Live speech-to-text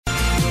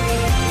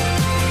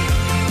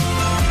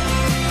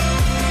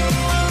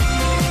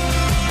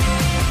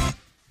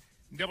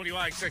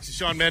WIXX,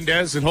 Shawn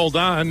Mendez, and hold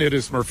on, it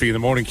is Murphy in the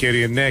Morning,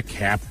 Katie and Nick.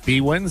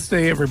 Happy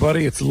Wednesday,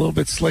 everybody. It's a little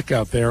bit slick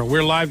out there.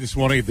 We're live this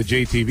morning at the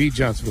JTV,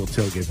 Johnsonville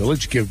Tailgate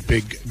Village, give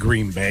big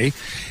Green Bay.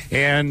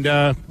 And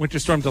Winter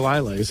Storm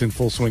Delilah is in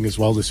full swing as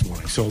well this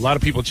morning. So a lot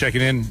of people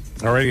checking in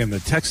already on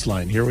the text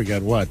line here. We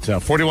got what?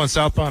 41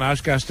 southbound,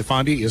 Oshkosh to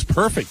Fondy is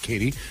perfect,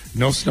 Katie.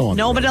 No snow on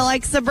the Nobody roads.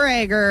 likes a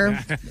bragger.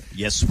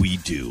 Yes, we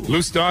do.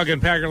 Loose dog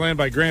in Packerland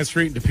by Grand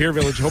Street in Pier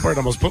Village. Hobart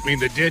almost put me in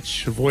the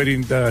ditch,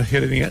 avoiding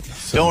hitting it.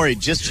 So. Don't worry,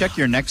 just check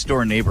your next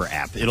door neighbor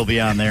app. It'll be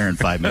on there in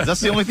 5 minutes.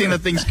 That's the only thing that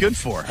thing's good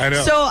for. I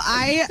know. So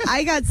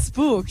I got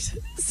spooked.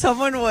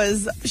 Someone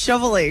was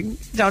shoveling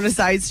down a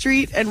side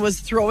street and was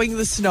throwing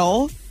the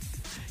snow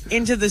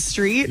into the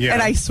street,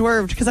 and I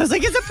swerved because I was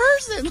like, it's a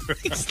person.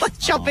 It's like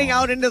jumping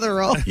out into the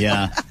road.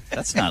 Yeah,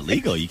 that's not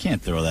legal. You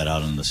can't throw that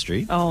out on the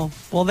street. Oh,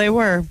 well, they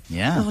were.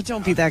 Yeah. Oh,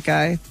 don't be that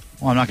guy.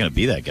 Well, I'm not going to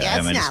be that guy. That's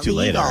I mean, it's not too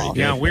late legal. already.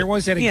 Yeah, where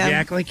was that Yeah.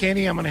 exactly,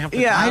 Katie? I'm going to have to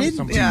Yeah, find I didn't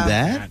something do about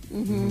that.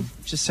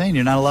 Just saying,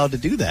 you're not allowed to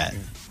do that.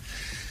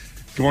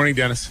 Good morning,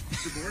 Dennis.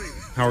 Good morning.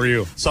 How are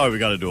you? Sorry, we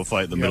got to do a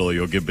fight in the middle of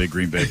your Give Big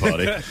Green Bay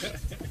party.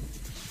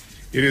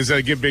 It is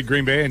Give Big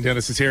Green Bay, and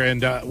Dennis is here,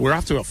 and we're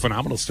off to a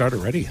phenomenal start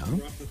already, huh? We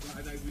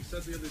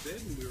said the other day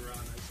when we were on,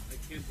 I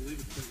can't believe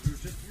it because we were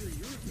just here a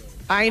year ago.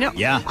 I know.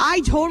 Yeah.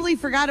 I totally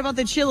forgot about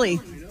the chili. I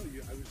know,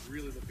 I was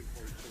really looking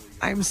forward to chili.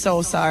 I'm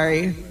so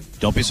sorry.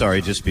 Don't be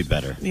sorry, just be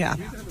better. Yeah.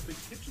 We have a big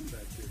kitchen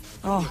back here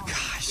now. Oh,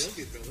 gosh.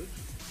 Tailgate Village.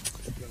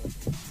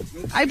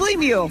 I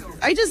blame you.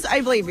 I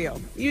blame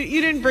you.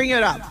 You didn't bring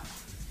it up.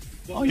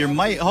 Oh, your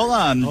mic. Hold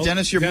on, Oh,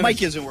 Dennis, your Dennis.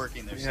 mic isn't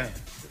working there. Yeah.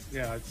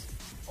 Yeah, it's...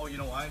 Oh, you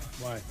know why?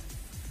 Why?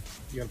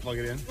 You got to plug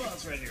it in? Well,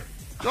 it's right here.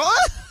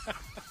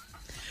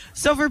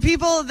 So for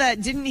people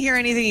that didn't hear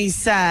anything he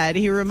said,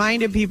 he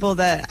reminded people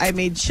that I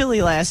made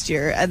chili last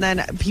year, and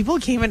then people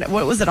came in.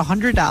 What was it,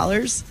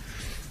 $100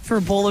 for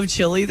a bowl of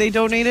chili they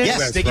donated? Yes,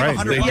 That's they give right.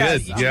 100 They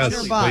bucks. did.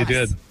 Yes, $100. they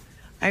did.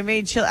 I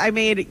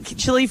made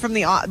chili from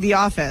the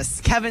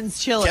Office.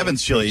 Kevin's chili.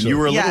 Kevin's chili, and you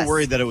were a little Yes.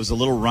 worried that it was a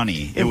little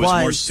runny. It was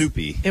more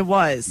soupy. It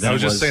was. I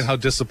was just was- saying how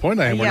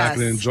disappointed I am. We're not Yes.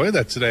 going to enjoy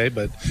that today,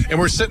 and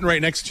we're sitting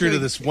right next to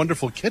this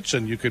wonderful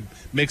kitchen. You could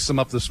make some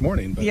up this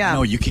morning. But Yeah.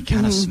 No, you can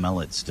kind of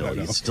smell it still.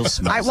 It still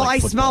smells I like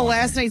smell football.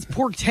 last night's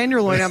pork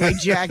tenderloin on my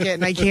jacket,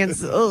 and I can't.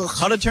 Ugh.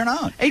 How'd it turn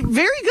out?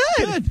 Very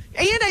good.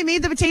 And I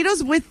made the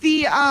potatoes with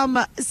the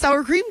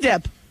sour cream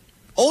dip.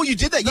 Oh, you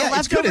did that? The Yeah,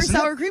 it's good, leftover isn't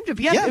sour it? cream dip.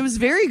 Yeah, it was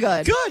very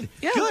good. Good.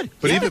 Yeah. Good.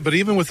 But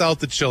even without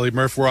the chili,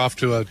 Murph, we're off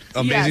to an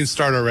amazing Yes.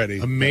 start already.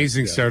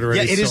 Amazing start already.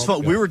 Yeah, it is So-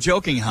 fun. We were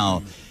joking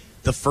how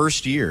the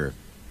first year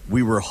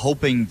we were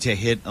hoping to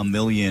hit 1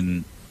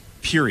 million.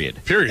 Period.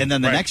 Period. And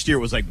then the Right. next year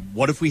was like,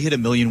 what if we hit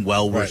 1 million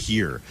while we're Right.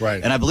 here?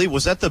 Right. And I believe,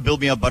 was that the Build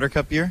Me Up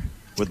Buttercup year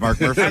with Mark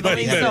Murphy? I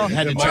believe so.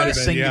 Had to It try might to have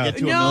been, sing yeah. to get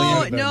to No, 1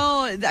 million.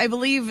 no, I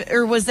believe,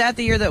 or was that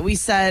the year that we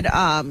said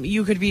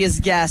you could be his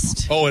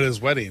guest Oh, at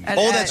his wedding. at,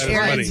 Oh, at that's right.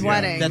 Aaron's Yeah.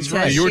 wedding? That's to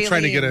right. You were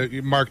trying to Shailene.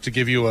 get Mark to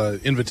give you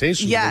an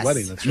invitation to Yes, the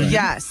wedding. That's right.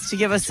 yes, to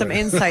give us some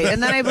insight.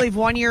 And then I believe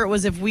one year it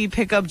was if we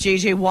pick up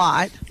JJ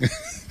Watt.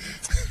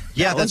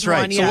 Yeah, That that's was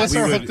right. one, So yeah. what's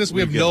our we hook would- this?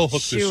 We have we no could-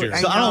 hook Shoot, this year.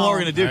 So I don't know what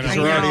we're going to do because I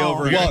we're already know.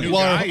 over. Well, here.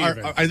 well, guy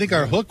even. I think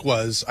our hook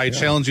was I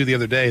challenged you the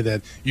other day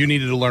that you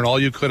needed to learn all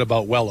you could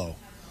about Wello,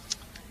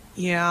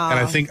 Yeah. and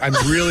I think I'm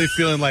really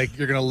feeling like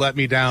you're going to let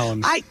me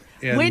down.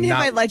 and When have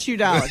not- I let you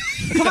down?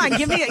 Come on,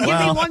 give me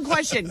one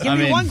question. Give I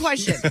me mean, one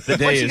question. The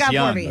day what you is got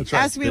young. for me? That's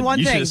right. Ask me one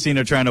You should thing. have seen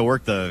her trying to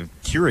work the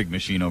Keurig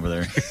machine over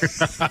there.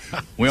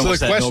 We So almost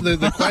the had question, no-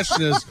 the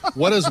question is,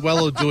 what is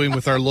Wello doing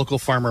with our local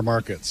farmer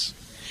markets?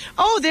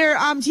 Oh, they're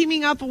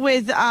teaming up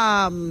with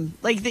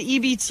like the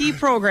EBT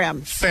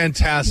program.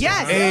 Fantastic.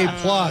 Yes.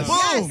 A plus.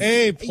 Yes.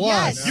 A plus.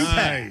 Yes. You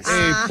bet.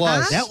 A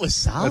plus. That was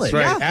solid. That's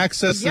right. Yeah.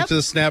 Access Yep. to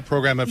the SNAP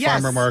program at Yes.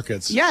 farmer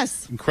markets.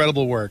 Yes.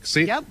 Incredible work.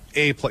 See? Yep.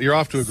 A plus. You're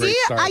off to a great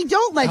See, start. I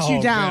don't let you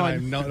Oh, down. man,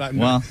 I'm no- not-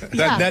 Well,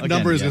 Yeah. that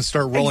number Again, is yeah. going to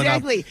start rolling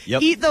Exactly. up.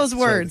 Yep. Eat those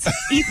words.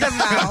 Eat them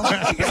now.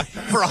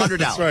 For $100.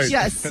 That's right.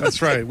 Yes.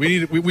 That's right.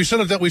 We should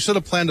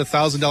have planned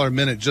 $1,000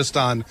 minute just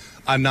on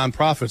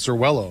nonprofits or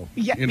Wello.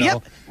 Yeah. You know.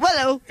 Yep.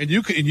 Hello. And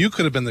you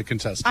could have been the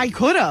contestant. I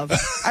could have.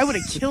 I would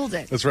have killed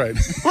it. That's right.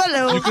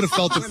 Hello. You could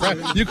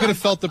have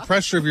felt the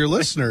pressure of your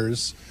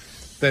listeners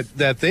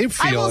that they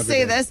feel. I will every say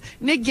day. this.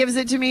 Nick gives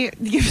it to me.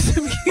 Gives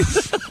him.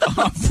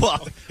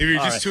 Well, If you're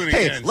all just tuning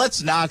hey, in.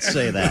 let's not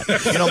say that.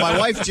 You know, my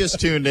wife just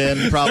tuned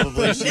in.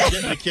 Probably she's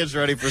getting the kids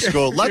ready for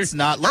school. Let's just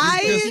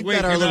keep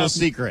that our little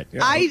secret.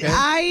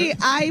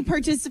 I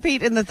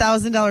participate in the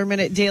 $1,000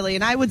 minute daily,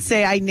 and I would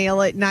say I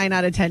nail it 9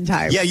 out of 10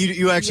 times. Yeah,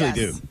 you actually Yes.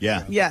 do.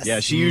 Yeah. Yes. Yeah,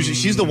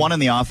 she's the one in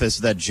the office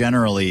that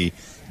generally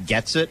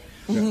gets it.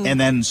 Mm-hmm. And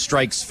then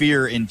strikes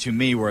fear into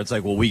me where it's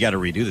like, well, we got to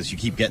redo this. You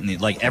keep getting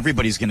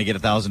everybody's going to get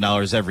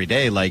 $1,000 every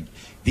day. Like,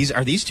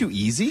 are these too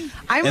easy?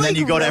 I'm, and then like,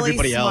 you go to really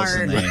everybody else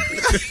and smart.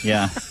 they,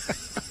 yeah.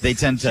 they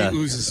tend She to.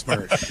 oozes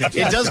smart.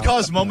 It does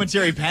cause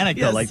momentary panic,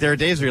 though. Yes. Like, there are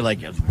days where you're like,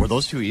 were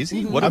those too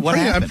easy? What I'm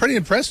happened? pretty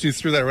impressed you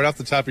threw that right off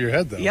the top of your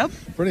head, though. Yep.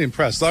 Pretty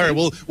impressed. All right,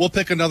 we'll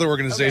pick another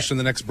organization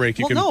the next break.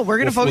 Well, no, we're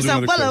going to focus do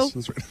on another Willow.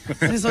 quiz. That's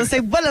right. I just want to say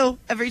Willow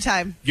every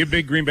time.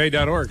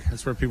 GiveBigGreenBay.org.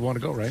 That's where people want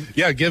to go, right?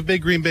 Yeah,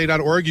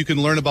 GiveBigGreenBay.org. You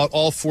can learn about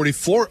all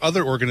 44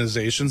 other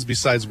organizations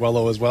besides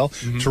Wello as well.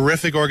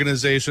 Terrific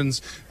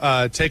organizations.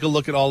 Take a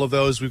look at all of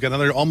those. We've got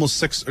another almost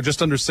 6 or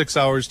just under 6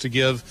 hours to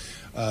give.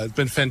 It's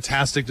been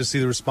fantastic to see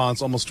the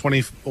response. Over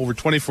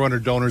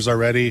 2,400 donors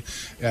already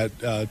at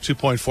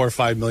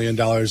 $2.45 million, and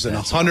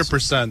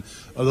 100%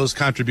 of those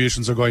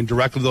contributions are going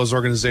directly to those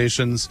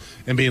organizations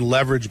and being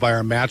leveraged by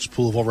our match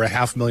pool of over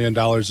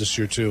 $500,000 this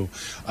year too.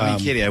 I mean,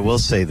 Katie, I will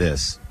say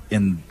this: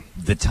 in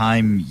the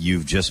time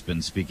you've just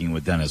been speaking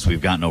with Dennis, we've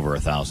gotten over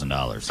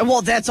 $1,000.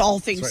 Well, that's all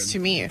thanks to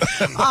me.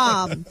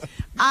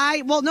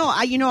 I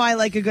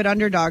like a good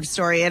underdog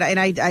story, and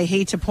I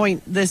hate to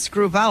point this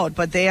group out,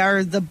 but they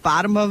are the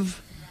bottom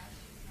of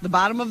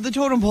the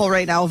totem pole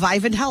right now,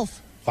 Vivint Health.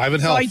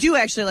 Vivint Health. So I do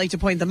actually like to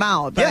point them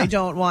out, but I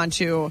don't want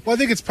to. Well, I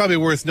think it's probably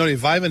worth noting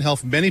Vivint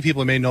Health. Many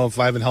people may know of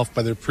Vivint Health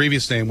by their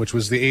previous name, which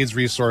was the AIDS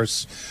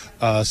Resource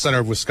Center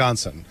of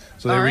Wisconsin.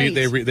 So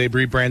they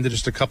rebranded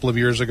just a couple of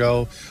years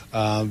ago.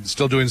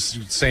 Still doing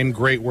same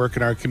great work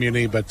in our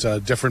community, but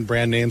different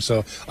brand name.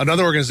 So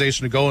another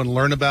organization to go and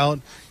learn about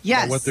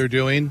what they're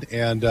doing,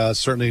 and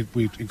certainly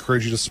we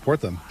encourage you to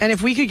support them. And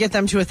if we could get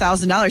them to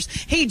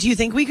 $1,000, hey, do you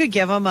think we could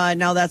give them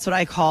now that's what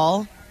I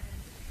call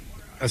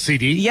a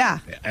CD? Yeah.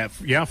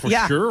 Yeah, for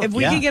sure. If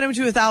we could get them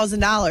to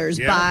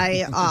 $1,000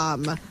 by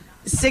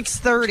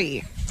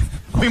 6:30.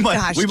 We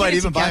might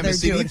even buy him a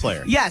CD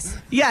player. Yes.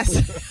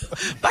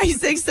 By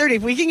 6:30,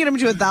 if we can get them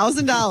to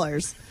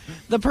 $1,000,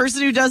 the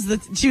person who does the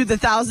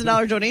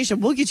 $1,000 donation,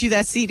 we'll get you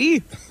that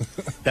CD.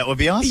 That would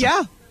be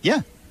awesome.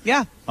 Yeah.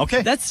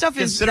 Okay. That stuff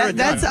is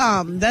that's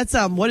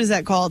what is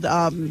that called?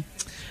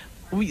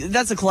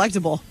 That's a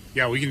collectible.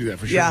 Yeah, we can do that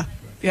for sure.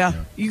 Yeah.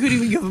 You could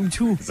even give them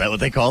 2. Is that what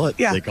they call it?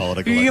 Yeah. They call it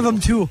a collectible. You give them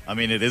 2. I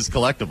mean, it is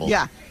collectible.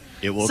 Yeah.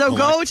 It will. So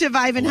go to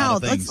Vivint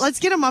Health. Let's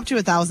get them up to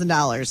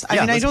 $1,000. I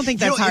mean, I don't think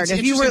that's hard.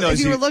 If you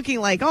were looking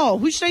like,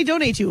 who should I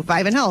donate to?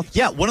 Vivint Health.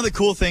 Yeah, one of the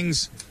cool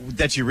things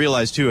that you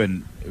realize too,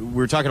 and we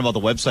were talking about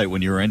the website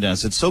when you were in,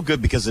 Dennis. It's so good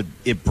because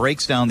it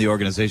breaks down the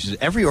organizations.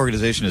 Every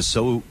organization is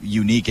so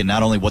unique in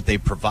not only what they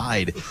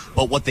provide,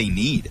 but what they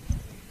need.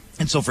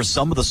 And so for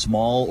some of the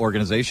small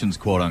organizations,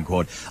 quote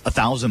unquote,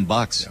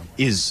 $1,000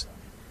 is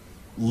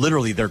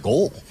literally their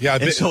goal. Yeah,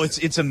 and so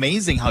it's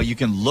amazing how you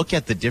can look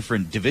at the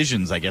different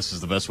divisions, I guess is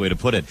the best way to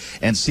put it,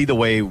 and see the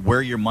way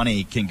where your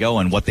money can go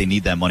and what they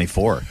need that money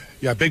for.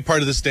 Yeah, a big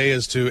part of this day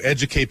is to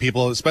educate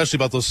people, especially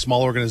about those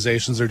small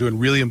organizations. They're doing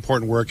really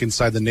important work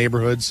inside the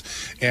neighborhoods,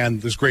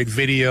 and there's great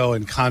video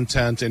and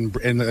content, and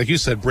like you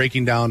said,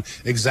 breaking down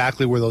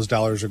exactly where those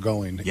dollars are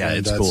going. Yeah, and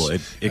it's cool.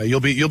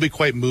 You'll be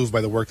quite moved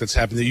by the work that's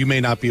happening that you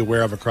may not be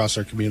aware of across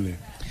our community.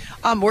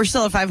 We're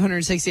still at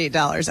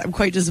 $568. I'm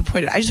quite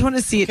disappointed. I just want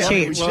to see it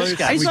change.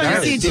 I just want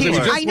to see it change.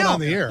 I know,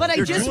 but I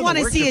just want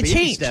to see it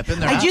change.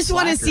 I just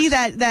want to see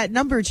that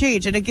number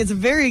change, and it gets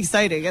very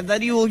exciting. And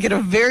then you will get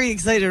a very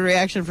excited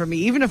reaction from me,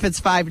 even if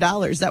it's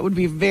 $5. That would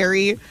be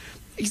very.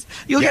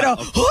 You'll get a.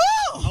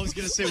 I was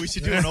going to say we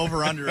should do an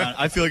over/under.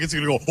 I feel like it's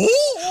going to go.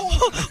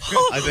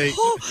 I think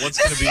what's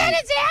going to be.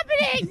 This is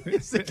happening.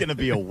 Is it going to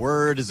be a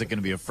word? Is it going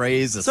to be a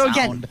phrase? A sound?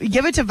 Again,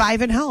 give it to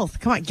Vivint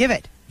Health. Come on, give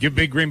it.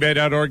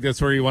 GiveBigGreenBay.org.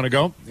 That's where you want to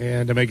go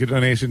and make a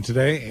donation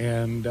today.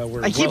 And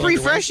I keep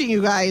refreshing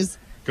you guys.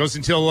 Goes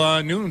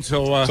until noon.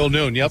 Until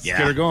noon. Yep. Get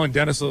her going.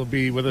 Dennis will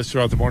be with us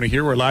throughout the morning.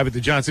 Here we're live at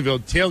the Johnsonville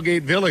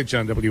Tailgate Village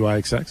on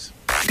WIXX.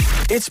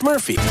 It's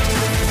Murphy.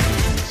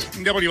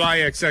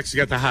 WIXX, you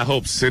got the high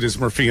hopes. It is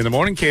Murphy in the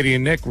morning. Katie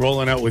and Nick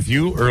rolling out with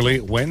you early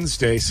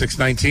Wednesday,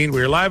 6:19.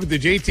 We're live at the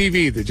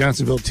JTV, the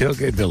Johnsonville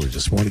Tailgate Village.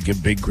 Just want to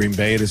give Big Green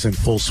Bay. It is in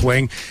full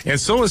swing. And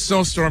so is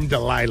Snowstorm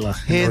Delilah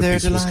in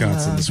Northeast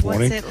Wisconsin this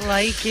morning. What's it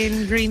like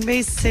in Green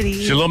Bay City?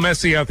 It's a little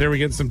messy out there. We're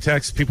getting some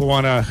texts. People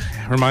want to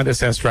remind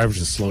us, ask drivers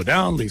to slow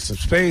down, leave some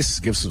space,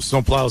 give some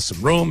snowplows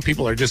some room.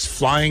 People are just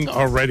flying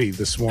already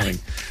this morning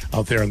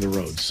out there on the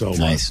road. So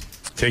nice.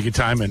 Take your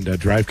time and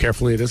drive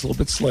carefully. It is a little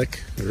bit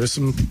slick. There is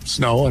some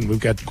snow, and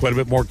we've got quite a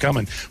bit more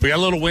coming. We got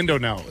a little window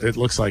now. It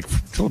looks like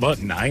till about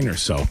 9 or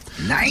so.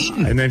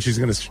 9? And then she's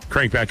going to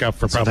crank back up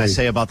for That's probably... what I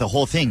say about the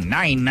whole thing.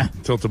 9.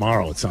 Till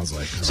tomorrow, it sounds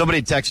like.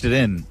 Somebody texted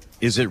in,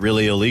 is it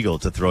really illegal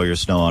to throw your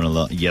snow on a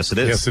lawn? Yes, it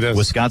is. Yes, it is.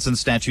 Wisconsin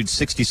Statute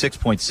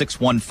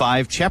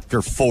 66.615,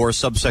 Chapter 4,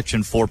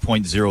 Subsection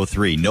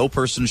 4.03. No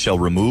person shall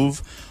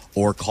remove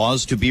or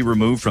cause to be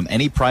removed from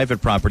any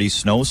private property,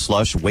 snow,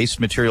 slush, waste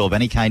material of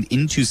any kind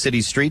into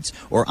city streets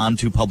or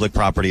onto public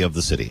property of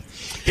the city.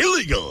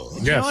 Illegal!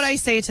 Yes. You know what I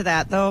say to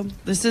that, though?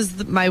 This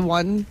is my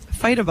one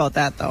fight about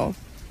that, though.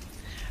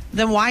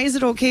 Then why is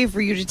it okay for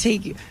you to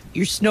take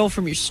your snow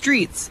from your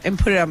streets and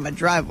put it on my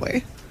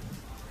driveway?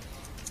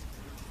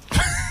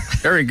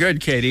 Very good,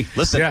 Katie.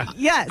 Listen, Yeah.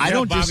 Yes. I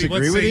don't Bobby, disagree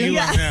what with say you.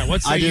 on that?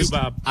 What say you,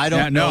 Bob? I don't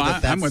Yeah, no, know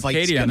that I'm with fight's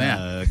Katie on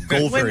gonna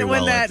go very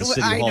well at the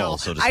City Hall,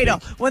 so to speak. I know.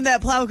 When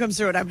that plow comes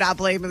through, and I'm not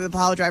blaming the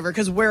plow driver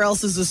because where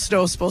else is the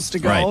snow supposed to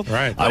go?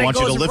 Right. But I want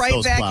it you to goes lift right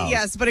those back. plows.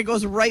 Yes, but it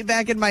goes right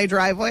back in my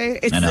driveway.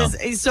 I know.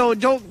 So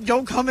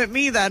don't come at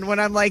me then when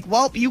I'm like,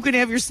 well, you can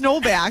have your snow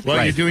back. Well,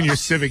 Right. you're doing your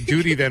civic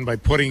duty then by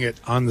putting it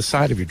on the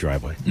side of your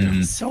driveway.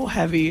 So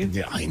heavy.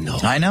 Yeah, I know.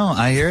 I know.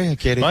 I hear you,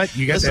 Katie. But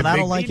you got Listen, that I big-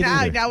 don't like it now,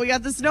 either. now we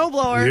got the snow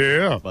blower.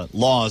 Yeah. But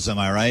laws, am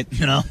I right?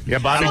 You know? Yeah,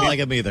 Bobby. I don't like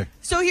them either.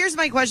 So here's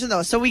my question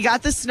though. So we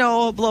got the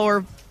snow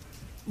blower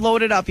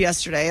loaded up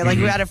yesterday. Like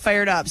we got it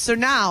fired up. So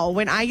now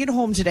when I get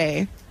home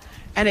today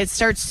and it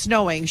starts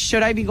snowing,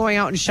 should I be going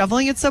out and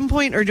shoveling at some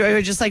point, or do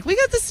I just like, we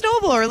got the snow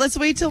blower, let's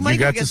wait till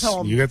Michael gets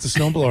home? You got the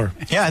snowblower.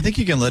 Yeah, I think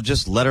you can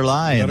just let her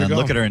lie Let and her then go.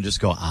 look at her and just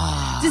go,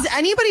 ah. Does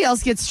anybody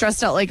else get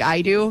stressed out like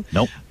I do?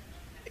 Nope.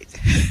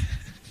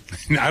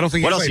 No, I don't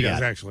think What else anybody you does,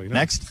 got? actually. No.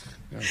 Next.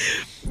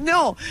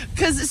 No,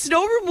 because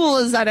snow removal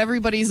is at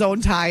everybody's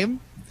own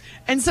time.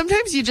 And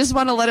sometimes you just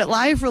want to let it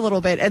lie for a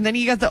little bit. And then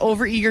you got the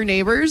overeager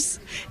neighbors.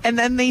 And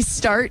then they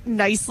start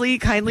nicely,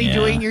 kindly Yeah.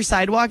 doing your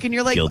sidewalk. And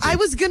you're like, Guilty. I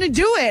was going to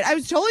do it. I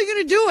was totally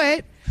going to do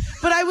it.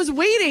 But I was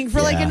waiting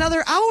for like Yeah.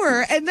 another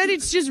hour. And then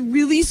it's just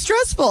really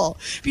stressful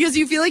because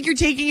you feel like you're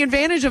taking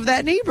advantage of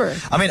that neighbor.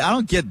 I mean, I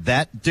don't get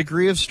that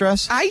degree of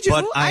stress. I do.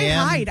 But I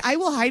am. hide. I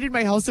will hide in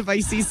my house if I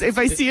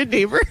see a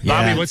neighbor.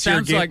 Yeah. Bobby, what's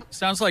your game?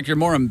 Sounds like you're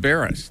more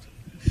embarrassed.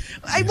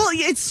 I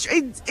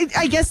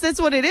guess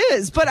that's what it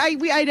is. But I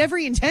had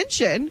every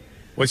intention.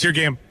 What's your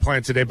game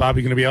plan today,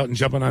 Bobby? Going to be out and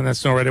jumping on that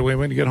snow right away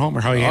when you get home,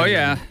 or how you? Oh, handling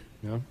yeah. it?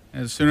 Yeah.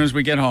 As soon as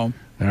we get home.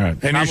 All right.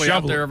 And you're Probably out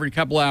shoveling. there every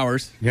couple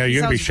hours. Yeah,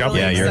 you're going to be Sounds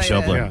shoveling. really Yeah, you're a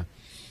excited. shoveler.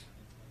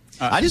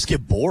 Yeah. I just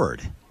get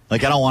bored.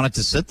 Like, I don't want it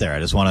to sit there. I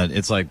just want to,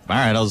 it's like, all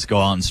right, I'll just go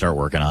out and start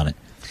working on it.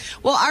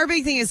 Well, our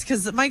big thing is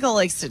because Michael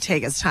likes to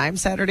take his time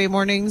Saturday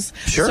mornings.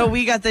 Sure. So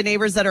we got the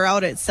neighbors that are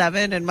out at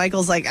 7, and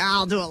Michael's like,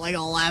 I'll do it like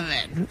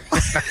 11.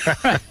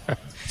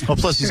 Well,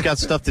 plus he's got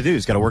stuff to do.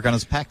 He's got to work on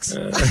his pecs.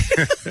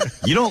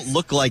 You don't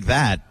look like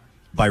that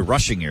by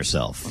rushing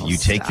yourself. You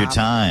take your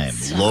time,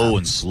 low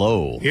and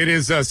slow. It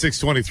is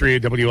 6:23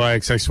 at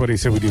WIXX. What do you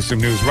say we do some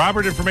news?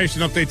 Robert,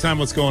 information update time.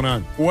 What's going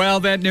on? Well,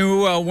 that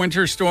new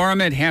winter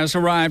storm, it has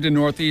arrived in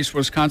northeast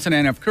Wisconsin,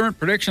 and if current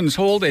predictions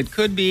hold, it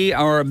could be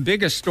our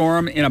biggest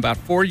storm in about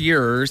 4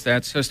 years.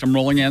 That system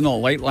rolling in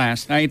late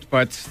last night,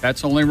 but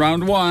that's only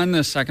round one.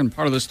 The second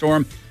part of the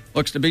storm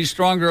looks to be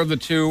stronger of the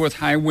two, with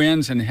high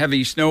winds and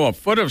heavy snow. A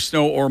foot of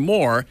snow or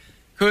more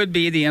could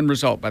be the end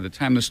result by the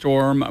time the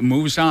storm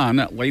moves on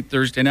late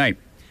Thursday night.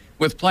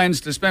 With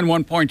plans to spend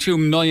 $1.2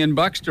 million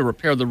to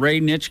repair the Ray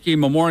Nitschke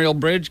Memorial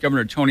Bridge,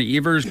 Governor Tony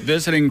Evers,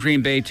 visiting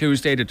Green Bay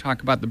Tuesday to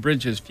talk about the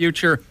bridge's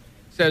future,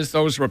 says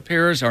those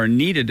repairs are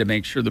needed to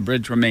make sure the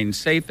bridge remains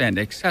safe and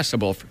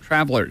accessible for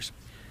travelers.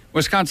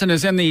 Wisconsin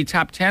is in the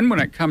top 10 when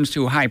it comes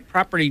to high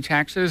property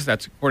taxes.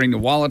 That's according to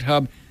Wallet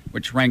Hub,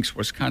 which ranks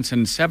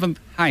Wisconsin 7th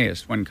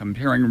highest when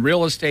comparing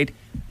real estate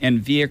and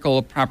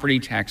vehicle property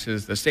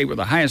taxes. The state with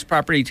the highest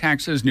property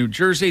taxes, New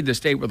Jersey. The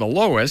state with the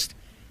lowest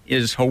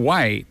is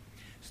Hawaii.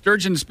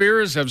 Sturgeon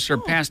spears have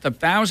surpassed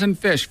 1,000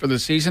 fish for the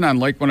season on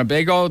Lake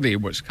Winnebago. The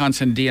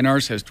Wisconsin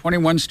DNR says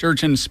 21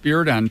 sturgeon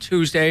speared on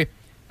Tuesday.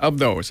 Of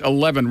those,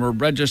 11 were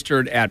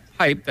registered at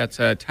Pipe. That's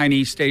a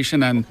tiny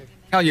station in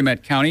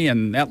Calumet County,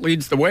 and that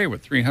leads the way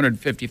with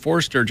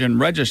 354 sturgeon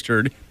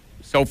registered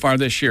so far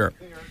this year.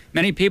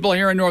 Many people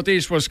here in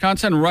northeast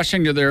Wisconsin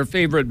rushing to their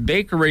favorite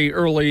bakery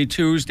early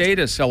Tuesday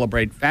to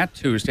celebrate Fat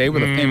Tuesday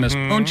with a famous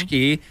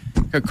punchki.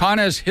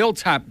 Kaukauna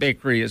Hilltop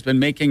Bakery has been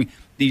making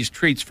these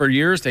treats for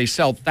years. They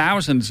sell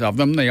thousands of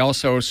them. They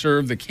also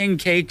serve the king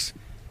cakes,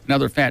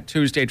 another Fat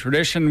Tuesday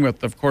tradition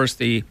with, of course,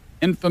 the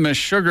infamous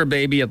sugar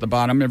baby at the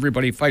bottom.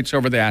 Everybody fights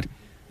over that.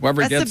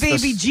 Whoever That's gets the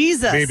baby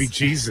Jesus. Baby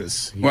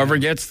Jesus. Whoever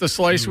gets the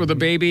slice with the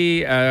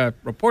baby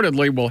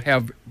reportedly will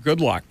have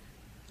good luck.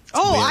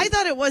 Oh, I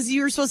thought it was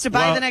you were supposed to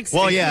buy the next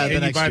Well, baby. yeah, And the you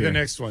next buy year. the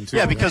next one, too.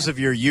 Yeah, because of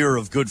your year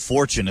of good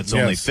fortune, it's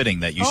only Yes. fitting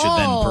that you should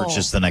then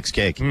purchase the next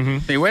cake.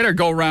 The way to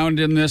go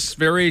around in this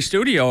very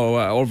studio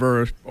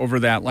over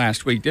that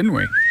last week, didn't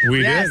we?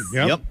 We Yes. did.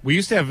 Yep. Yep. We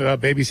used to have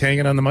babies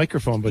hanging on the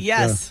microphone, but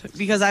Yes,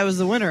 because I was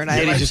the winner, and I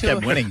Katie like just to,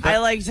 kept winning. I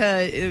like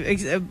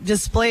to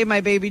display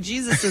my baby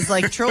Jesus as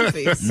like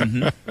trophies.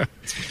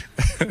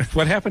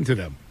 what happened to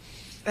them?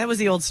 That was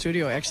the old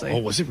studio, actually. Oh,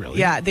 was it really?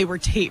 Yeah, they were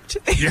taped.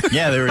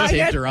 Yeah, they were I taped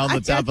had- around I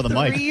the top had of the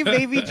mic. 3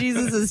 baby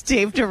Jesuses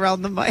taped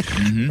around the mic.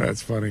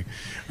 That's funny.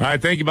 All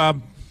right, thank you,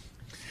 Bob.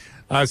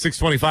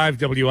 625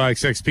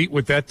 WIXX. Pete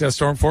with that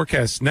storm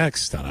forecast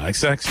next on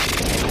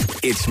IXX.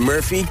 It's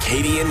Murphy,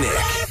 Katie, and Nick.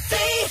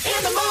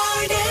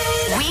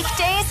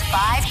 Weekdays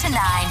 5 to 9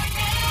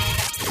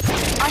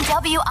 on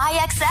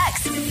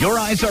WIXX. Your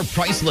eyes are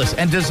priceless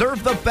and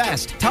deserve the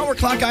best. Tower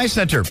Clock Eye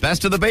Center,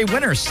 Best of the Bay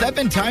winner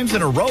 7 times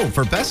in a row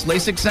for Best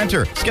LASIK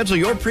Center. Schedule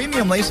your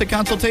premium LASIK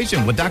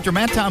consultation with Dr.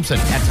 Matt Thompson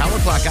at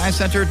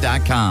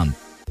towerclockeyecenter.com.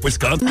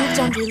 Wisconsin. Now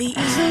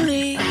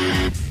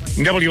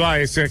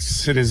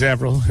WISX, it is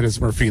Avril. It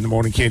is Murphy in the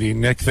morning. Katie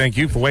and Nick, thank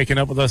you for waking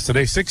up with us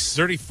today.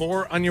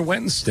 6:34 on your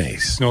Wednesday.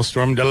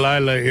 Snowstorm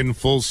Delilah in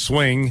full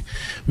swing.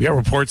 We got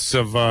reports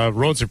of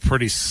roads are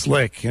pretty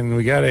slick, and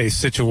we got a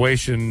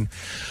situation,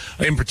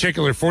 in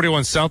particular,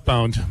 41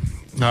 southbound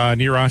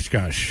near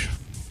Oshkosh.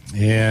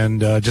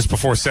 And just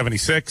before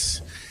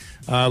 76,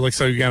 looks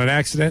like we got an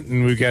accident,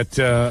 and we got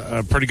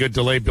a pretty good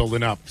delay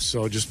building up.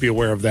 So just be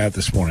aware of that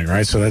this morning,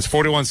 right? So that's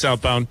 41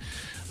 southbound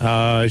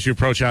as you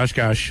approach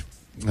Oshkosh.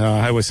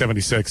 Highway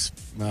 76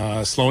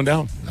 slowing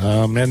down,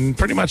 and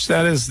pretty much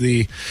that is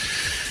the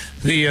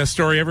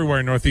story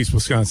everywhere in northeast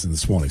Wisconsin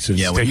this morning. So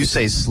when you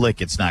say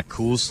slick, it's not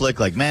cool slick.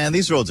 Like, man,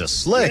 these roads are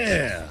slick.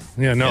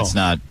 Yeah, no, it's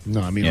not.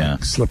 No, I mean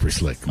like slippery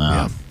slick.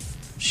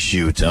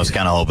 Shoot, I was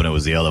kind of hoping it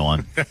was the other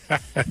one.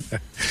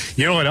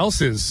 You know what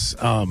else is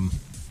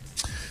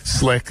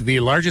slick?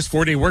 The largest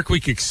 4-day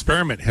workweek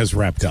experiment has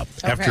wrapped up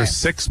after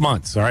 6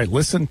 months. All right,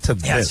 listen to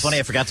this. Yeah, it's funny.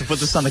 I forgot to put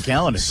this on the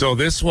calendar. So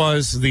this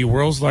was the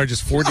world's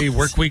largest 4-day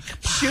workweek.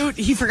 Shoot,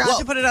 he forgot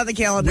to put it on the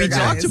calendar. We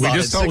talked about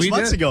it 6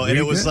 months ago, and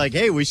it was like,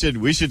 hey, we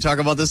should talk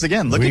about this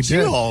again. Look at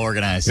you all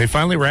organized. They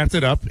finally wrapped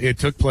it up. It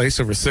took place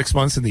over 6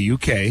 months in the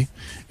UK,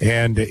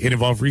 and it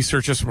involved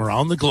researchers from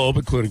around the globe,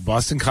 including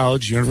Boston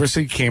College,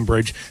 University of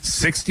Cambridge.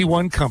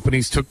 61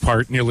 companies took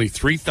part, nearly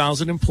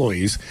 3,000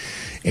 employees,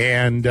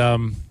 and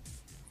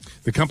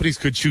the companies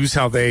could choose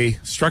how they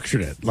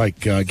structured it, like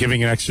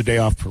giving an extra day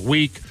off per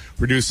week,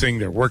 reducing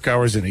their work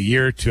hours in a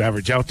year to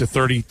average out to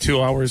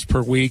 32 hours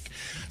per week.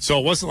 So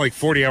it wasn't like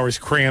 40 hours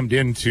crammed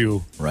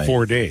into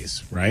 4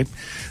 days, right?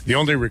 The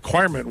only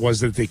requirement was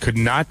that they could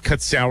not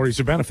cut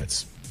salaries or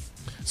benefits.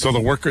 So the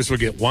workers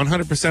would get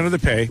 100% of the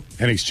pay.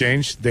 In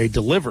exchange, they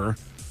deliver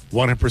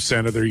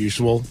 100% of their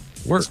usual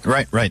work.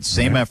 Right.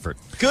 Same effort.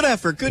 Good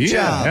effort. Good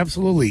job.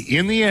 Absolutely.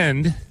 In the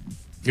end,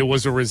 it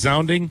was a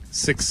resounding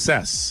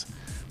success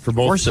for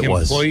both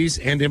employees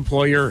and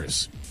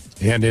employers.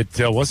 And it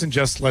wasn't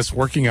just less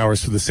working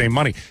hours for the same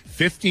money.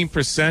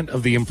 15%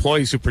 of the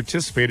employees who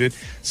participated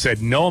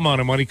said no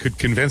amount of money could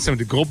convince them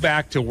to go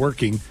back to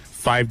working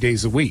 5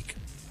 days a week.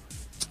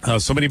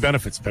 So many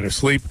benefits: better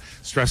sleep,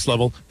 stress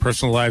level,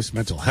 personal lives,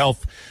 mental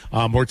health,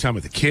 more time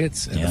with the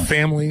kids and the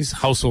families,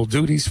 household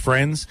duties,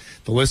 friends.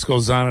 The list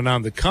goes on and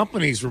on. The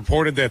companies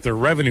reported that their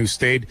revenue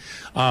stayed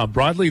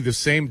broadly the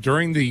same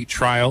during the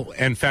trial.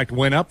 In fact,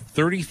 went up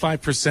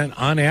 35%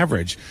 on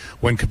average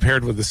when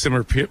compared with the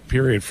similar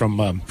period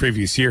from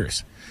previous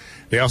years.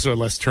 They also had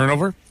less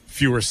turnover,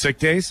 fewer sick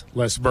days,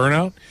 less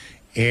burnout,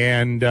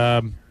 and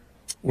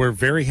were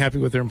very happy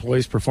with their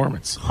employees'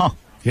 performance.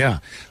 Yeah.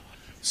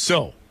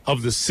 So,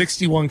 of the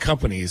 61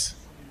 companies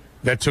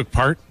that took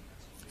part,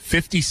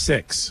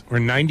 56 or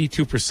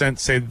 92%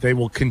 say that they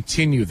will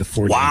continue the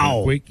 4-day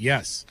work week.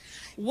 Yes.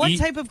 What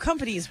type of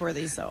companies were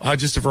these, though?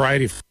 Just a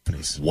variety of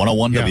companies.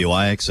 101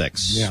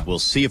 WIXX. Yeah. We'll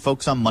see you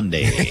folks on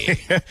Monday.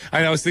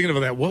 I was thinking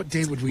about that. What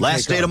day would we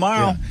Last day off?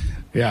 tomorrow.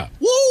 Yeah.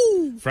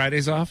 Woo!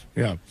 Fridays off?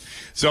 Yeah.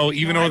 So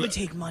even though I would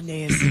take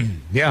Mondays.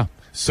 Yeah.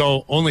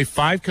 So only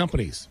 5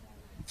 companies.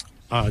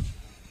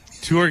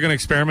 2 are going to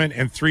experiment,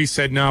 and 3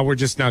 said, no, we're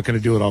just not going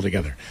to do it all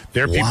together.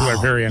 Their people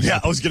are very unhappy. Yeah,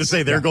 I was going to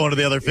say they're going to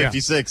the other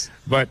 56. Yeah.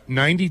 But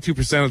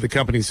 92% of the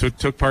companies who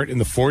took part in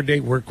the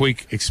 4-day work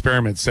week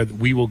experiment said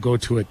we will go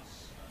to it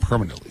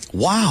permanently.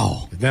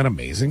 Wow. Isn't that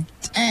amazing?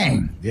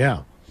 Dang.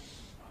 Yeah.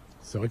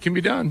 So it can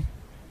be done.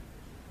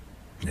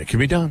 It can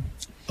be done.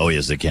 Oh,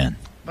 yes, it can.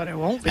 But it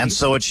won't be. And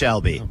so it shall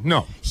be.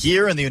 No.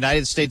 Here in the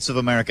United States of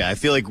America, I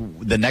feel like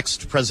the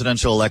next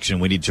presidential election,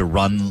 we need to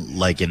run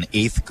like an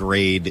 8th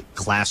grade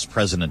class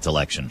president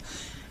election.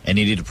 And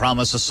you need to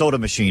promise a soda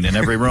machine in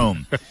every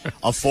room,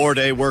 a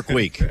 4-day work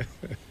week.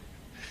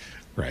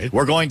 Right.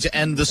 We're going to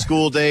end the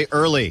school day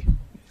early.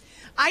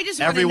 I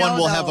just Everyone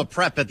will know, have a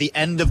prep at the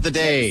end of the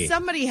day.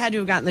 Somebody had to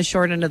have gotten the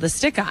short end of the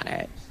stick on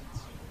it.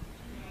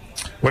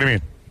 What do you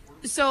mean?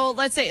 So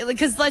let's say,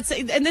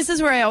 and this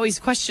is where I always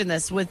question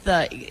this with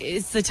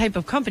it's the type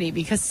of company,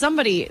 because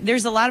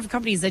there's a lot of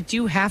companies that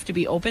do have to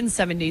be open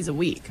 7 days a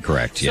week.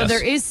 Correct. So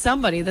there is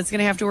somebody that's going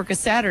to have to work a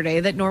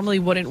Saturday that normally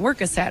wouldn't work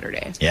a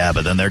Saturday. Yeah,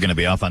 but then they're going to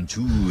be off on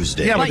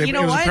Tuesday. Yeah, but you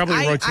know what? Probably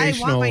I rotational.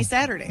 want my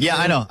Saturday. Yeah,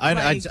 I know.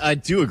 I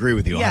do agree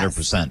with you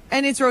 100%.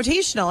 And it's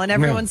rotational, and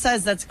everyone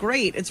says that's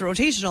great. It's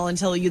rotational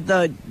until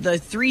the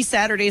 3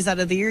 Saturdays out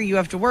of the year you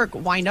have to work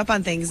wind up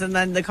on things, and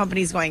then the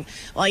company's going,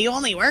 well, you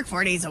only work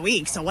 4 days a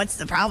week, so what's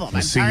the problem?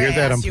 See, you're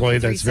that employee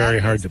that's very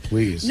hard to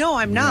please. No,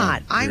 I'm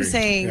not. I'm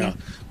saying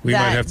we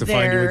might have to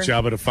find you a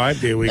job at a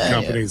 5-day week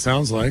company. It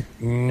sounds like.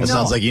 It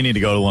sounds like you need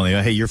to go to one of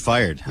the. Hey, you're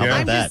fired. How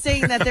about I'm that? just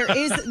saying that there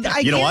is.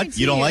 You know what?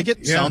 You don't like it?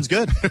 Yeah. Sounds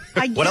good.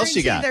 What else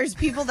you got? There's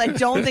people that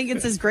don't think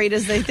it's as great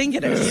as they think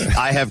it is.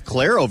 I have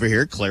Claire over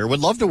here. Claire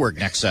would love to work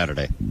next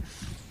Saturday.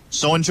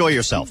 So enjoy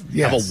yourself.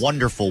 Yes. Have a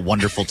wonderful,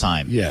 wonderful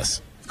time.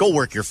 Yes. Go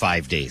work your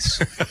 5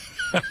 days.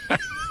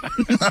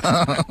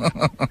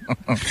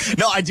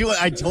 No, I do.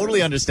 I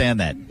totally understand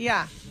that.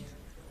 Yeah.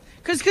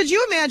 Because could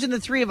you imagine the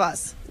 3 of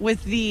us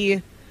with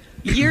the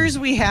years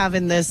we have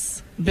in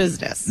this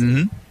business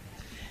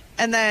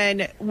And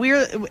then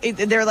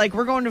they're like,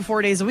 we're going to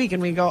 4 days a week.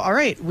 And we go, all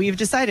right, we've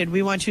decided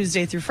we want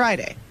Tuesday through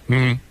Friday.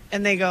 Mm-hmm.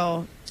 And they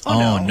go,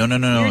 no. You're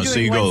doing So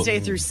you Wednesday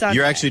go through Sunday.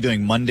 You're actually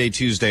doing Monday,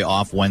 Tuesday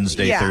off,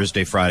 Wednesday, Yeah.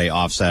 Thursday, Friday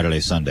off, Saturday,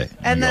 Sunday.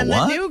 And then you go,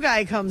 the what? new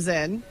guy comes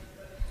in,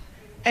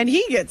 and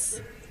he gets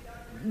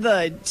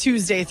the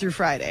Tuesday through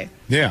Friday.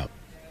 Yeah.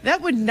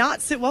 That would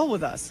not sit well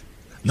with us.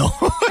 No.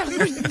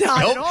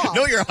 Not at all.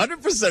 No, you're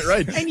 100%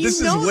 right. And you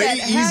This is know way that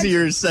has-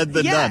 easier said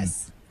than done.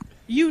 Yes.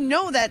 You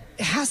know that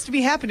has to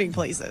be happening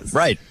places.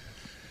 Right.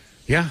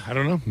 Yeah, I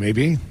don't know.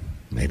 Maybe.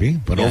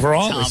 But Yeah,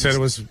 overall, they Tom's- said it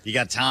was. You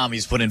got Tom.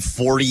 He's put in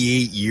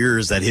 48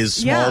 years at his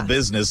small Yeah.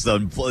 business.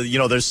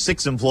 There's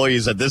 6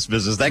 employees at this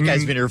business. That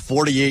guy's been here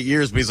 48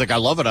 years, but he's like, I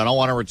love it. I don't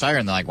want to retire.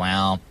 And they're like,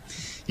 well,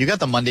 you got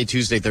the Monday,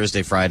 Tuesday,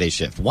 Thursday, Friday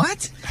shift.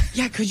 What?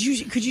 Yeah, could you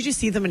just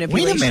see the minute.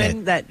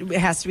 manipulation that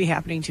has to be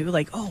happening too?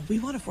 Like, oh, we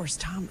want to force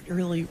Tom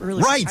early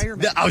Right.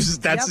 retirement. That's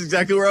Yep.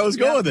 exactly where I was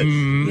going with it.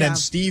 And Yeah. then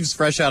Steve's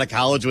fresh out of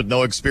college with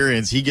no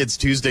experience. He gets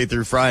Tuesday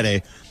through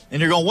Friday. And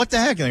you're going, what the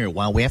heck? And they're going,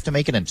 well, we have to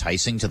make it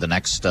enticing to the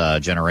next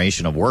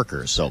generation of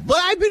workers. So, but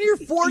I've been here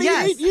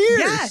 48 years.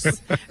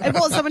 Yes. And,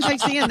 well, someone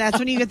texted me in. That's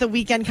when you get the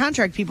weekend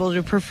contract people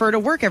to prefer to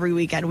work every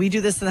weekend. We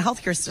do this in the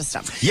healthcare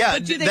system. Yeah,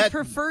 But do they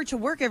prefer to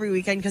work every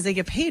weekend because they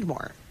get paid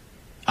more?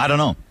 I don't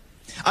know.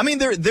 I mean,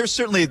 there's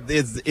certainly,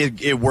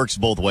 it works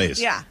both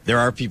ways. Yeah. There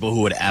are people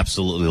who would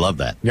absolutely love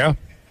that. Yeah.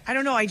 I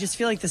don't know. I just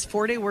feel like this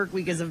 4-day work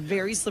week is a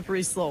very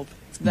slippery slope.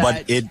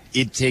 But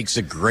it takes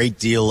a great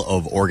deal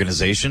of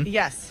organization.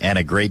 Yes. And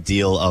a great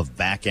deal of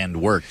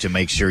back-end work to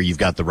make sure you've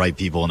got the right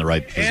people in the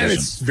right position. And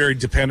it's very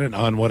dependent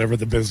on whatever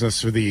the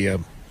business or the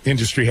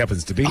industry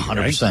happens to be.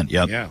 100%, right?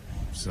 yep. Yeah.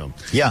 So.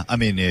 Yeah, I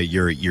mean,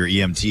 your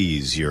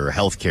EMTs, your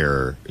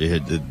healthcare,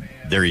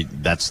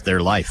 that's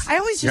their life. I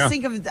always just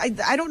think of,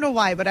 I don't know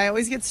why, but I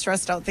always get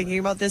stressed out thinking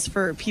about this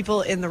for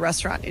people in the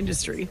restaurant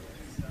industry.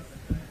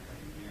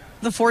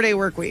 The 4-day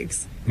work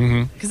weeks.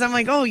 Because I'm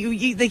like, oh,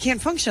 they can't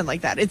function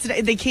like that.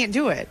 They can't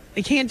do it.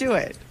 They can't do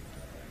it.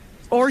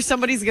 Or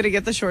somebody's going to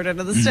get the short end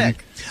of the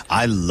stick.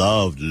 I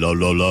loved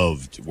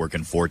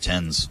working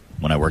 410s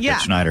when I worked Yeah.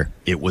 at Schneider.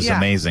 It was Yeah.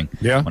 amazing.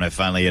 Yeah. When I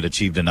finally had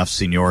achieved enough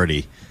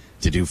seniority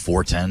to do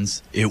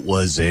 410s, it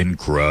was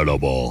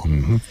incredible.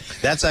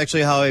 That's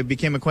actually how I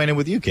became acquainted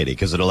with you, Katie,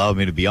 because it allowed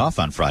me to be off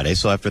on Friday.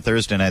 So after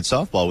Thursday night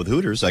softball with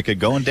Hooters, I could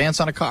go and dance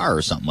on a car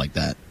or something like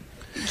that.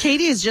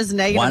 Katie is just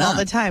negative Why all not?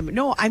 the time.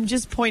 No, I'm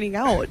just pointing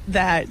out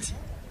that.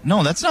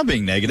 No, that's not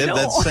being negative. No.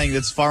 That's saying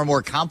it's far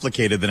more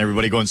complicated than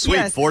everybody going, sweet,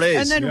 Yes. 4 days.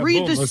 And then Yeah,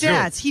 read boom, the let's do it.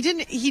 stats.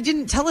 He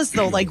didn't tell us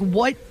though, like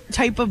what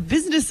type of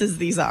businesses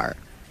these are.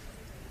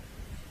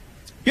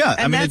 yeah, And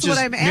I mean, that's it just,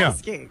 what I'm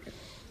asking.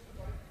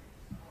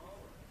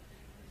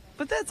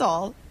 But that's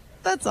all.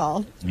 That's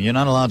all. You're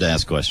not allowed to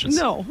ask questions.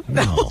 No.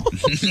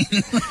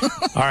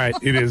 All right,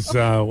 it is,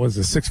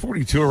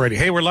 6:42 already.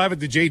 Hey, we're live at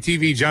the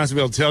JTV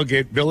Johnsonville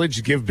Tailgate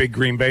Village. Give Big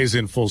Green Bay's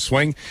in full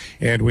swing.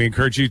 And we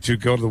encourage you to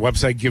go to the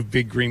website,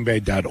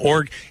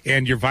 givebiggreenbay.org.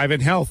 And your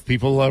Vivint Health,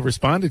 people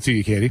responded to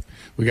you, Katie.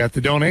 We got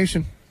the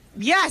donation.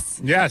 Yes.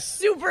 Yes.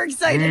 Super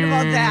excited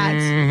about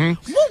that.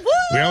 Woo woo.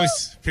 We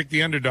always pick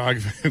the underdog.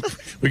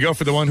 We go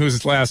for the one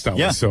who's last always.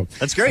 Yeah, So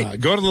that's great.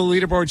 Go to the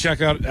leaderboard,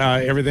 check out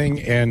everything,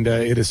 and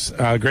it is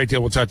a great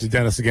deal. We'll talk to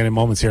Dennis again in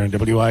moments here on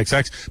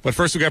WIXX. But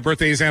first, we got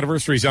birthdays,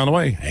 anniversaries on the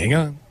way. Hang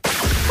on.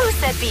 Who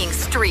said being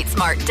street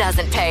smart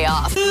doesn't pay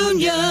off?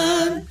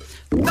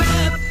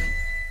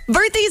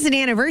 Birthdays and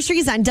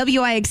anniversaries on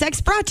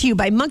WIXX brought to you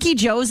by Monkey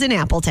Joe's in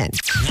Appleton.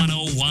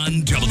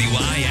 101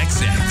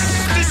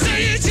 WIXX. They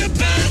say it's your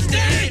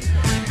birthday.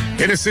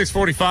 It is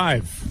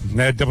 6:45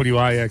 at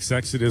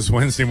WIXX. It is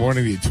Wednesday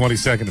morning, the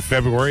 22nd of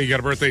February. You got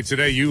a birthday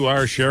today. You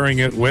are sharing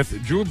it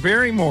with Drew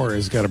Barrymore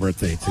has got a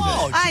birthday today.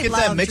 Oh, did you get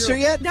that mixer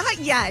Drew. yet? Not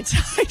yet.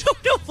 I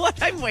don't know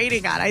what I'm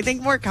waiting on. I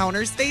think more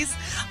counter space.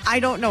 I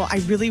don't know.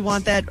 I really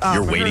want that.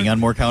 You're for waiting her. on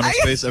more counter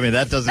space? I mean,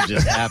 that doesn't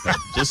just happen,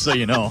 just so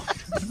you know.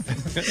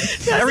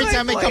 Every my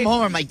time I come point.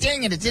 home, I'm like,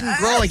 dang it didn't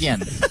grow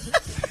again.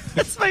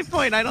 That's my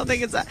point. I don't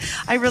think it's that.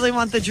 I really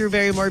want the Drew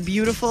Barrymore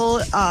beautiful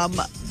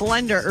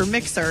blender or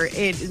mixer.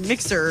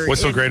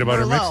 What's so in great about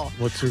her mix?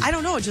 Merlot. I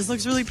don't know. It just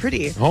looks really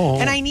pretty. Oh.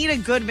 And I need a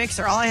good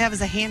mixer. All I have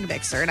is a hand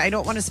mixer, and I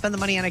don't want to spend the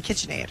money on a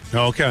KitchenAid.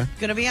 Okay.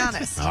 Gonna be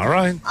honest. All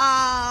right.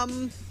 I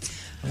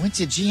went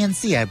to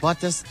GNC. I bought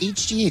this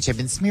HGH. I've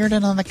been smearing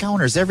it on the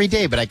counters every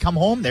day, but I come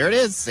home, there it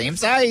is, same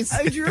size.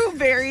 Drew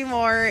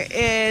Barrymore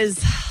is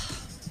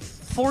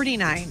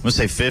 49. I'm going to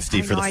say 50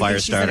 I for know, the I fire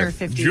think she's in starter. her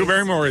 50s. Drew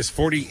Barrymore is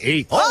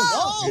 48.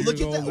 Oh, look at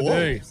Years that. old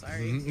today.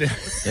 Sorry.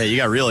 Yeah, you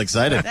got real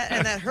excited.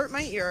 And that hurt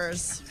my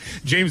ears.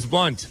 James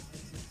Blunt.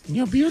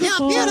 You're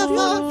beautiful.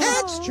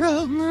 That's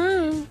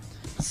true.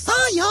 I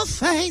saw your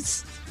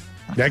face.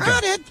 That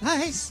guy.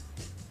 place.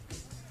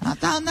 I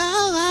don't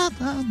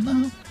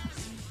know.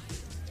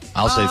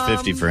 I'll say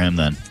 50 for him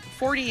then.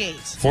 48.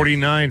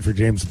 49 for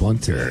James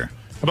Blunt here.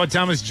 How about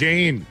Thomas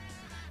Jane?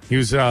 He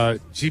was, did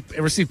you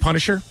ever see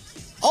Punisher?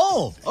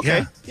 Oh,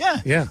 okay. Yeah.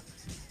 Yeah.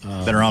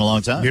 Been around a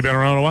long time. He'd been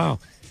around a while.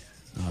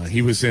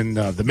 He was in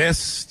The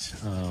Mist.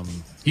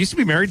 He used to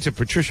be married to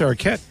Patricia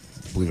Arquette,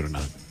 believe it or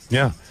not.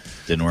 Yeah.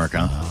 Didn't work,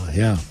 huh?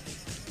 Yeah.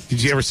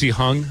 Did you ever see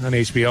Hung on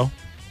HBO?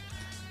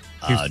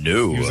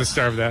 No. He was a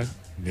star of that.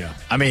 Yeah.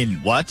 I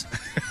mean, what?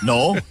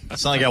 No.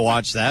 It's not like I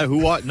watched that. Who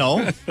what?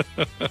 No.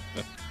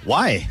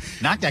 Why?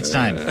 Not next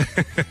time.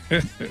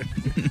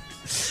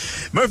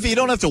 Murphy, you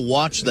don't have to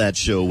watch that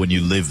show when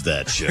you live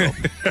that show.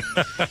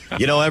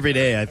 Every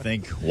day I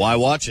think, why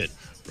watch it?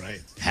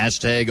 Right.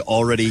 Hashtag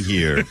already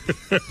here.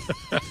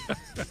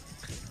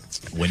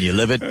 When you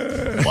live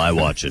it, why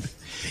watch it?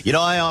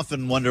 I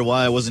often wonder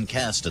why I wasn't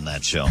cast in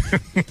that show.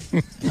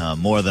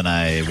 More than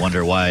I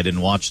wonder why I didn't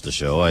watch the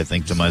show. I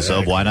think to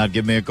myself, why not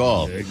give me a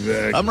call?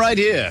 Exactly. I'm right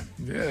here.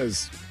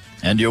 Yes.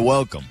 And you're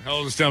welcome. How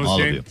old is Thomas All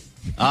Jane?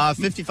 of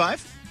you. 55?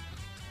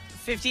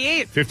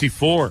 58.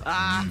 54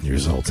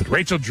 years old today.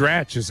 Rachel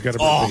Dratch has got a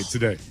birthday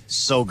today.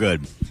 So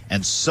good.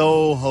 And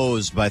so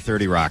hosed by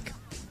 30 Rock.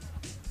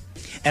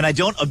 And I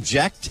don't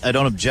object. I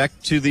don't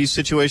object to the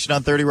situation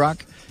on 30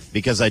 Rock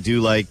because I do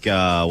like,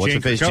 what's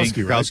her face? Jane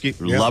Krakowski.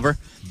 Right? Love her.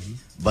 Mm-hmm.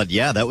 But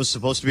yeah, that was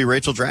supposed to be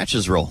Rachel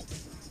Dratch's role.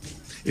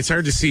 It's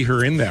hard to see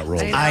her in that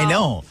role. I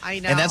know.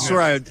 And that's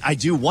where I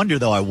do wonder,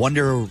 though. I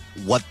wonder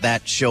what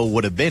that show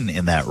would have been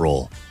in that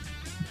role.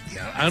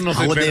 Yeah, I don't know if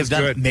How would been they have as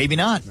done good. Maybe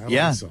not. I don't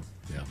Yeah. think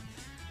so. Yeah.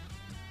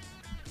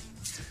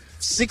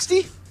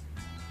 60?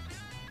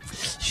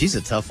 She's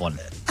a tough one.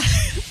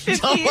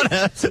 Don't want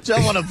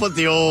to put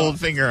the old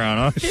finger on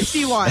her.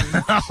 51.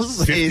 I'll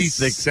say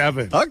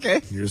 57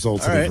 Okay. years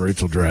old All today. right.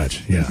 Rachel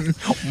Dratch. Yeah.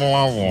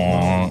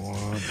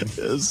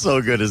 It's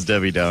so good as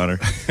Debbie Downer.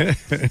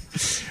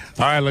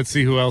 All right, let's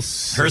see who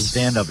else. Her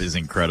stand-up is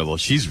incredible.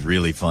 She's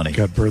really funny.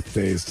 Got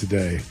birthdays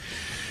today.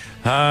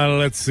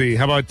 Let's see.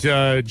 How about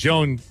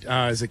Joan?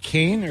 Is it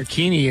Kane or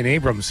Keeney in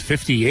Abrams?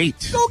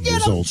 58 Go get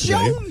years him, old today.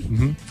 Joan.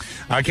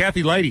 Mm-hmm.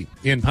 Kathy Lighty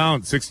in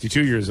Pound,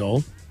 62 years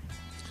old.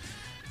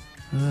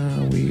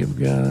 We have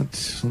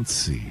got, let's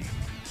see.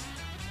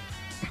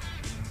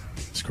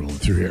 Scrolling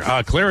through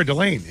here. Clara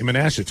Delane in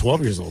Menasha,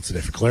 12 years old today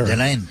for Clara.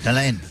 Delane.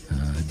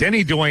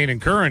 Denny Dwayne in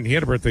Curran, he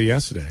had a birthday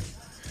yesterday.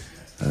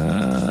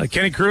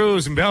 Kenny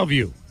Cruz in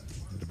Bellevue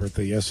had a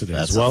birthday yesterday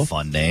That's as well. a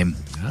fun name.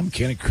 I'm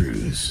Kenny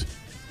Cruz.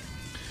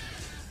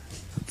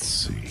 Let's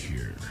see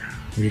here.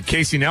 We got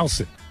Casey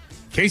Nelson.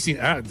 Casey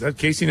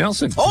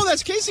Nelson. Oh,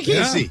 that's Casey.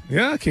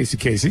 Yeah,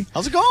 Casey.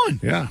 How's it going?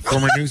 Yeah,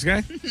 former news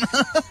guy.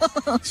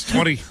 He's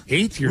 28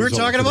 years We were old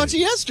talking today. about you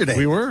yesterday.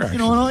 We were, actually.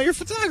 And all your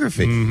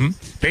photography.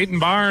 Mm-hmm. Peyton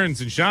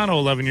Barnes and Shawano,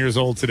 11 years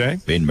old today.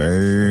 Peyton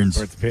Burns.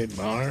 Birthday Peyton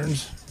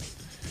Barnes.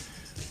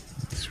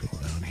 Let's scroll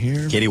down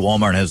here. Katie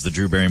Walmart has the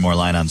Drew Barrymore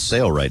line on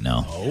sale right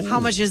now. How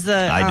much is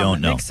the I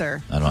don't know.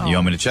 mixer? I don't. You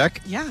want me to check?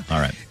 Yeah.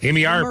 All right.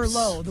 Amy Arps.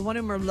 Merlot, the one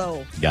in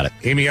Merlot. Got it.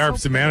 Amy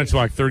Arps in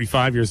Manitowoc,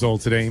 35 years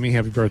old today. Amy,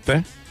 happy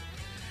birthday.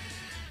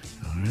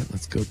 All right,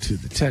 let's go to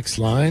the text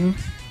line.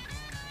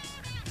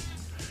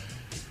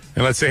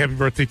 And let's say happy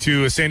birthday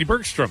to Sandy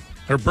Bergstrom,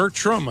 or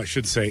Bertram, I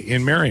should say,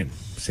 in Marion.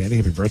 Sandy,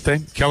 happy birthday.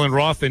 Kellen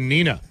Roth and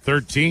Nina,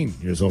 13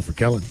 years old for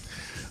Kellen.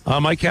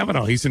 Mike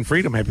Cavanaugh, he's in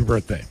Freedom, happy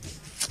birthday.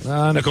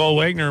 Nicole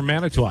Wagner in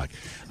Manitowoc.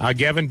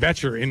 Gavin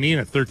Betcher in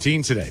Nina,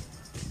 13 today.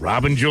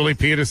 Robin Julie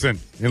Peterson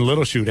in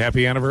Little Chute,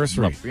 happy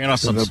anniversary.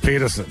 Petersons. To the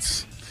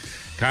Petersons.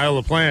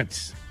 Kyle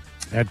LaPlante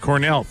at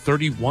Cornell,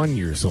 31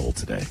 years old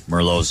today.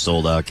 Merlot's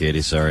sold out,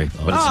 Katie. Sorry,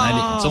 but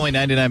it's only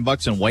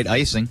 $99 in white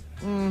icing.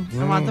 I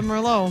want the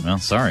Merlot. Well,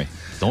 sorry.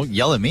 Don't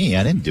yell at me.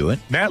 I didn't do it.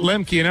 Matt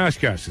Lemke in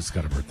Oshkosh has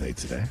got a birthday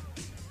today.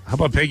 How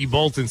about Peggy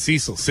Bolt and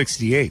Cecil,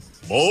 68?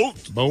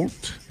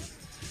 Bolt.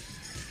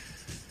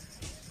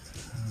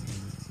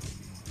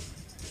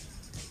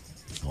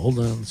 Hold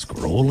on,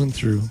 scrolling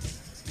through.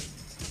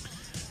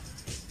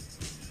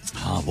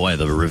 Oh, boy,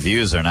 the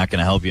reviews are not going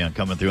to help you on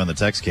coming through on the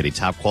text, Kitty.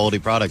 Top quality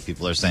product,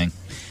 people are saying.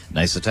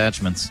 Nice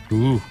attachments.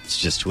 Ooh. It's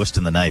just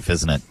twisting the knife,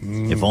 isn't it?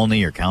 If only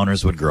your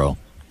counters would grow.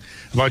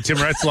 How about Tim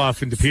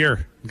Retzloff in De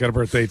Pere? Got a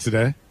birthday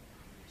today.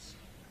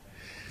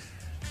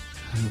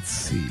 Let's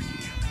see.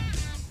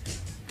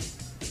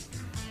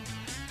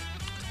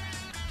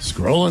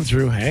 Scrolling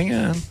through. Hang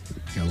on.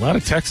 Got a lot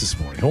of texts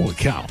this morning. Holy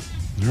cow.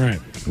 All right.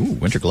 Ooh,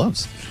 winter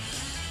gloves.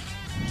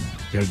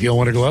 Got a deal on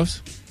winter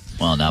gloves?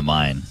 Well, not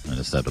mine. I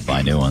just have to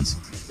buy new ones.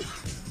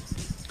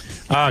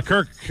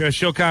 Kirk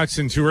Shilcox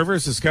in Two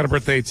Rivers has got a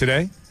birthday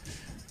today.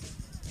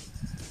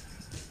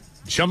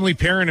 Chumley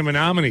Perrin in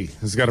Menominee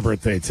has got a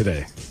birthday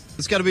today.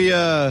 It's got to be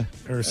Or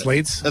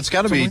Slates. That's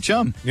got to be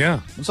Chum.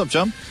 Yeah. What's up,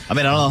 Chum? I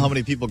mean, I don't know how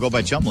many people go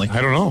by Chumley.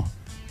 I don't know.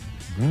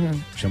 All right.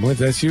 Chumley, if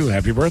that's you,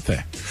 happy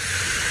birthday.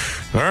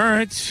 All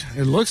right.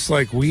 It looks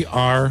like we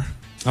are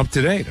up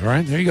to date. All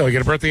right. There you go. You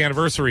got a birthday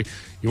anniversary.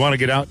 You want to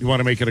get out. You want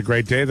to make it a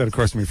great day. That, of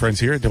course, my friends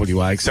here at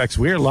WIXX.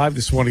 We are live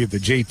this morning at the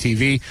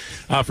JTV.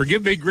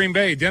 Forgive Big Green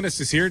Bay. Dennis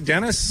is here.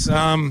 Dennis,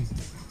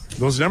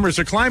 those numbers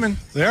are climbing.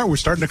 Yeah, we're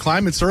starting to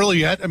climb. It's early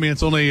yet. I mean,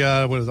 it's only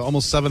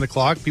almost 7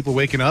 o'clock. People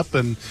waking up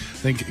and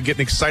getting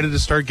excited to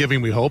start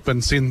giving, we hope,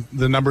 and seeing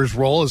the numbers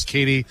roll as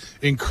Katie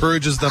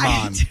encourages them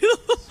on.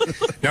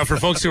 Now, for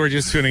folks who are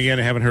just tuning in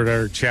and haven't heard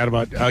our chat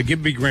about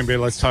Give Big Green Bay,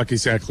 let's talk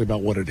exactly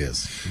about what it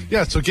is.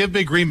 Yeah, so Give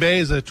Big Green Bay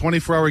is a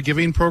 24-hour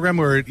giving program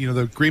where,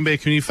 the Green Bay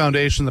Community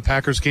Foundation, the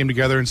Packers came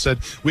together and said,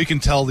 we can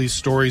tell these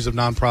stories of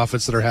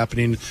nonprofits that are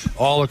happening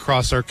all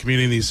across our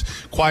community, these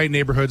quiet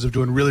neighborhoods of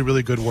doing really,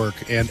 really good work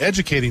and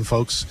educating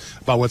folks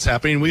about what's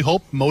happening. We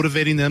hope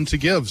motivating them to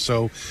give.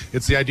 So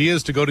the idea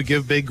is to go to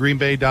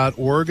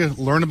givebiggreenbay.org,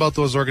 learn about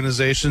those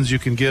organizations. You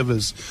can give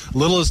as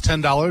little as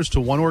 $10 to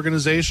one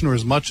organization or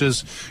as much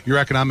as your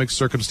economic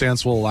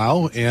circumstance will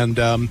allow, and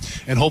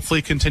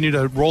hopefully continue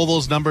to roll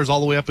those numbers all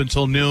the way up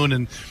until noon.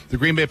 And the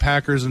Green Bay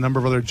Packers and a number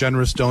of other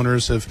generous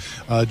donors have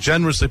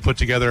generously put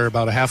together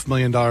about a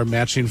 $500,000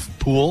 matching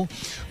pool,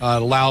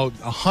 allow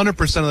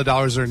 100% of the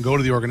dollars that go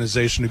to the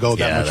organization to go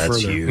that much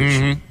that's further. Huge.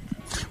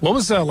 Mm-hmm. What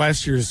was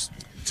last year's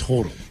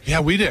total? Yeah,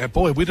 we did.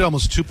 Boy, we did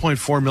almost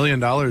 $2.4 million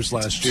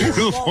last year.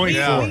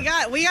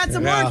 We got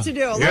some work to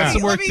do.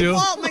 Let me pull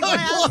out my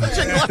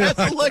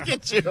glass. Look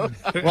at you.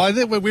 Well, I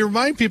think we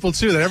remind people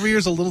too that every year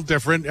is a little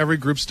different. Every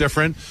group's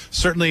different.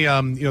 Certainly,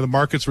 the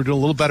markets were doing a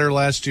little better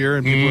last year,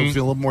 and people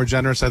feel a little more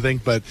generous, I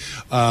think. But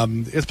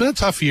it's been a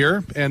tough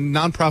year, and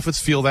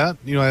nonprofits feel that.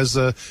 As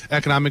the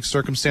economic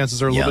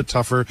circumstances are a little bit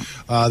tougher,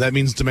 that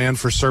means demand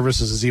for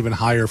services is even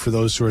higher for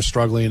those who are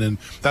struggling, and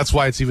that's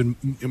why it's even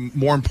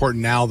more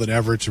important now than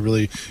ever to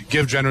really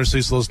give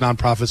generously so those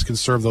nonprofits can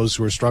serve those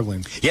who are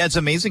struggling. Yeah, it's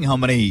amazing how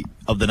many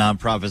of the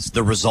nonprofits,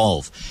 the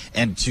resolve,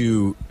 and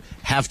to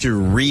have to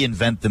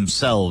reinvent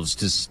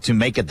themselves to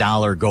make a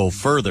dollar go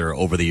further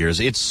over the years.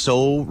 It's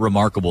so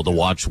remarkable to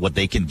watch what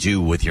they can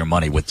do with your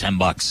money with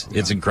 $10.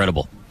 It's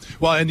incredible.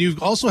 Well, and you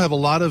also have a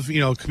lot of,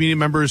 community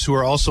members who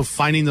are also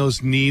finding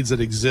those needs that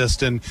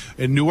exist, and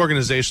new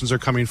organizations are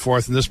coming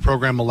forth, and this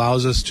program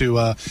allows us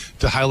to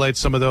highlight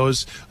some of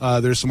those.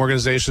 There's some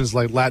organizations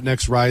like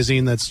Latinx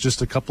Rising that's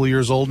just a couple of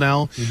years old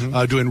now,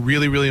 doing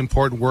really, really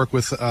important work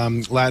with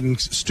Latin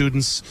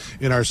students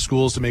in our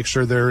schools to make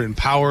sure they're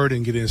empowered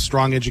and getting a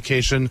strong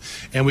education,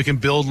 and we can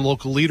build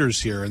local leaders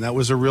here. And that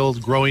was a real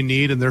growing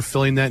need, and they're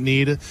filling that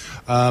need.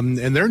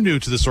 And they're new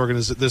to this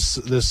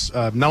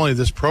not only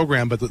this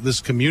program, but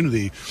this community.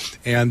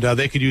 And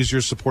they could use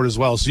your support as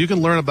well. So you can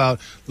learn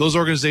about those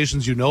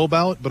organizations you know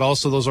about, but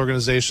also those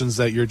organizations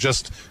that you're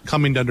just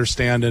coming to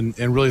understand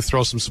and really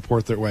throw some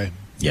support their way.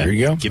 Yeah, there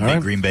you go.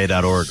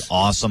 GiveBigGreenBay.org.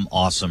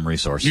 Awesome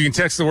resource. You can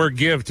text the word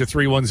GIVE to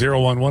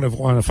 31011 if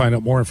you want to find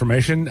out more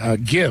information.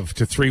 GIVE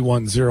to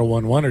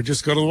 31011, or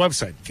just go to the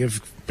website,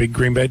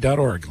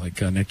 GiveBigGreenBay.org,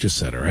 like Nick just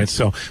said. All right,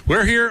 so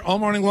we're here all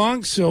morning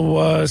long. So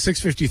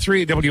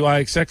 6:53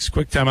 WIXX,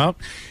 quick timeout,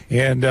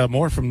 and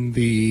more from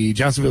the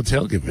Johnsonville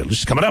Tailgate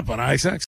Village coming up on IXX.